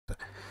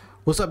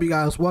What's up, you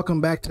guys? Welcome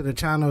back to the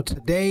channel.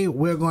 Today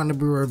we're going to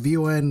be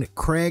reviewing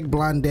Craig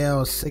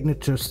Blondell's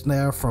signature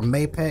snare from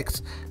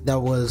Mapex that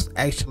was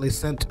actually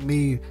sent to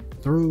me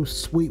through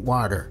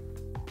Sweetwater.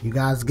 You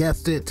guys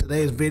guessed it,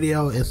 today's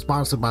video is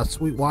sponsored by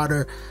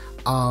Sweetwater.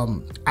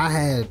 I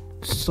had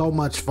so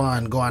much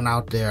fun going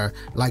out there.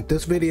 Like,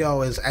 this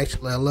video is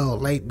actually a little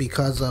late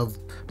because of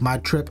my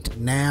trip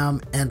to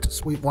NAM and to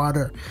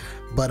Sweetwater,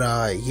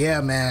 but yeah,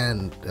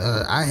 man,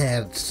 I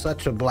had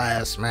such a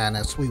blast, man,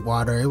 at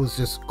Sweetwater. It was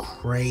just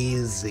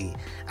crazy.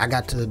 I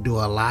got to do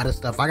a lot of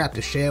stuff. I got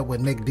to share with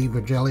Nick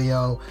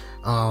DiVirgilio.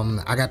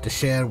 I got to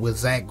share with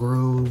Zach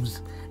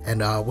Grooves,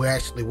 and we're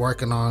actually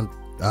working on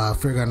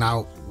figuring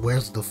out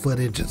where's the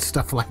footage and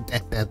stuff like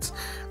that that's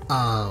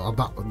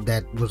about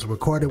that was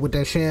recorded with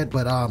that shed.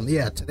 But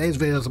yeah, today's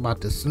video is about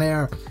the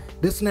snare.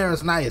 This snare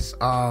is nice.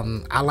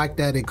 I like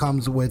that it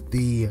comes with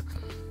the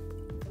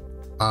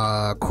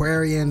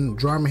Aquarian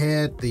drum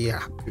head, the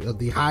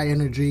high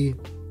energy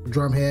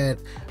drum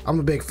head. I'm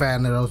a big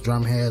fan of those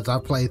drum heads. I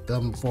played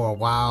them for a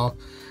while.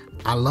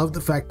 I love the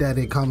fact that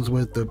it comes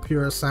with the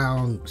pure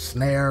sound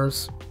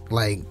snares.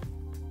 Like,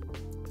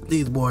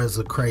 these boys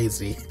are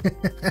crazy.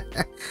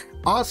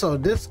 Also,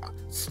 this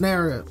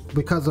snare,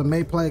 because of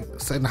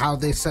Mapex and how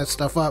they set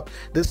stuff up,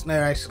 this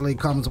snare actually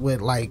comes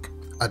with like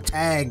a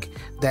tag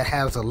that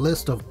has a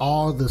list of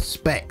all the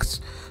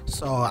specs.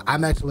 So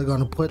I'm actually going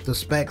to put the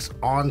specs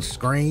on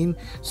screen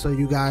so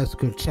you guys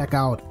could check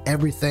out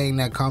everything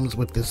that comes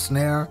with this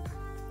snare.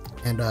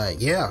 And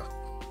yeah,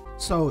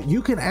 so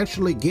you can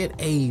actually get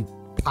a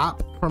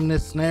pop from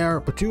this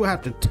snare, but you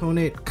have to tune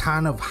it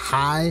kind of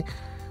high.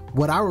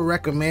 What I would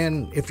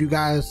recommend if you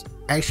guys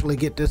actually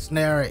get this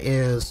snare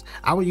is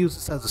I would use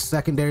this as a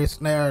secondary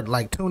snare,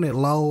 like tune it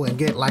low and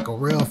get like a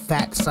real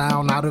fat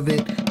sound out of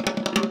it.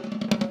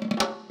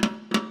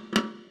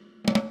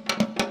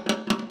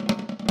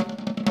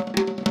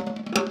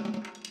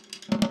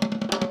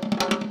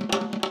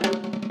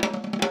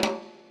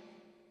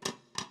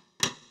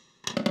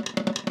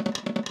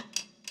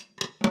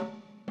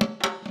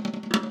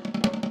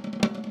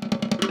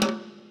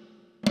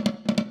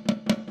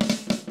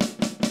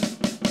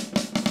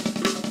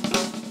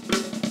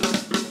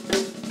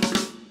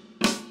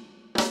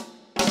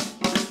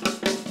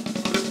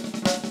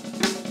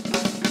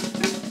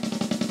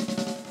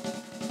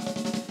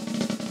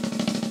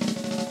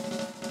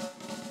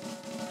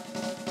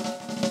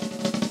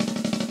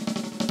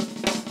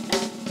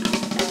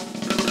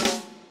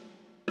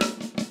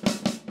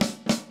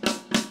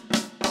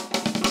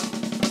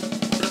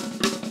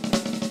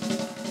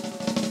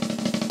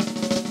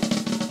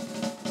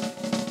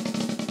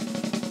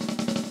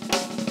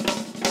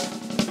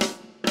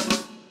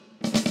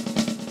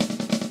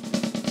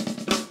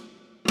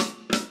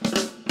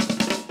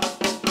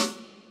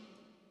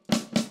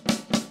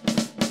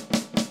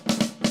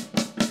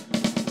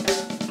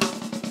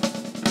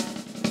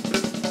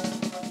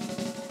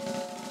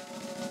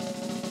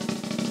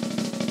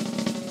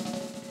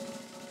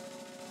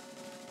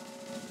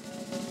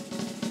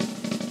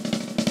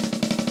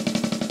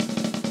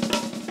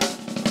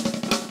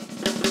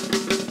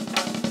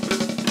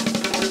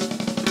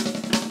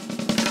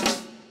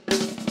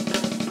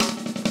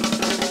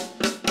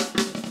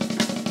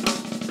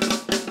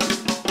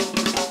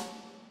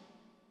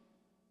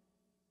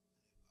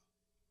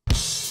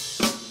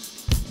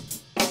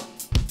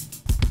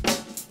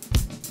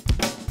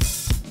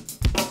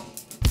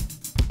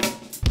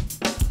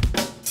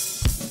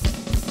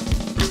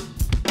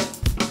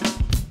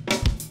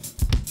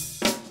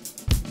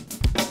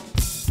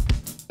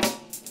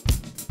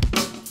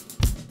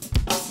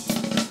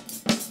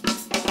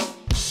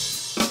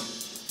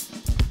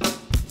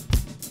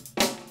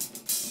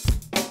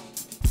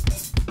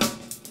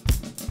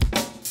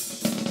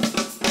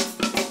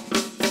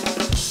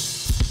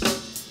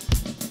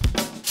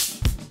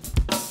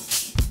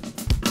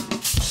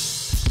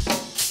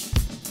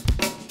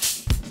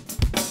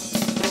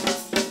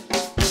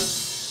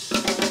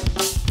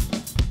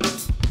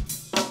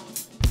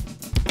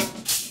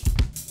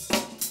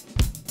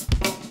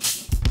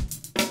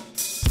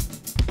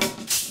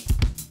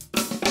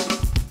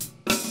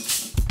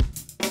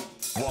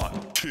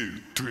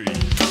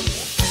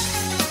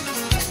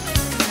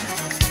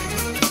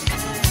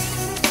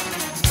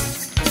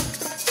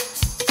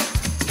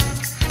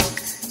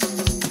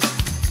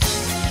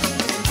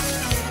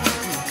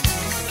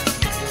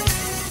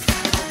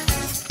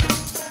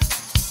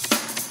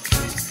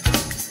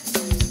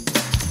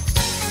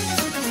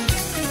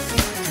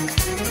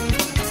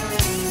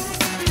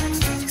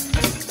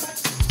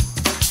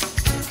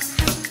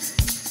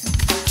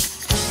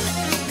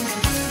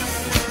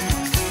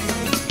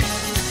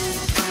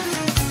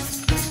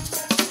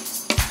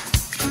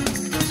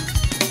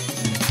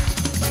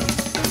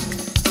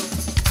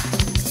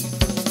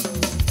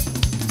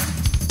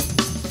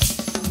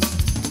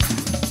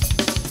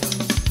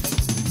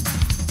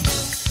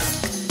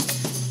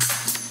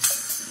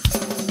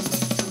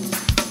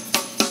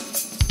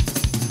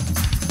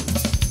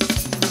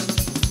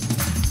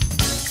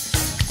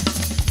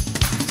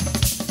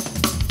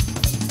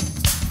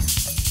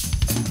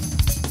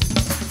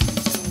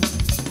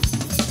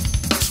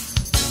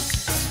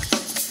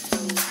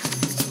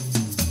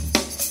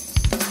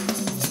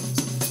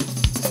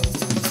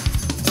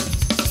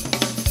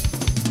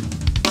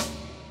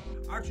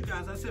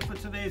 that's it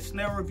for today's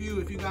snare review.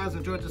 If you guys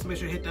enjoyed this, make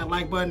sure to hit that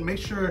like button. Make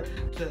sure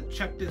to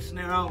check this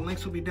snare out.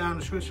 Links will be down in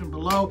the description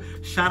below.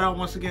 Shout out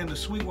once again to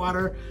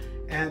Sweetwater.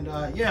 And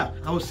yeah,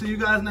 I will see you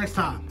guys next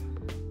time.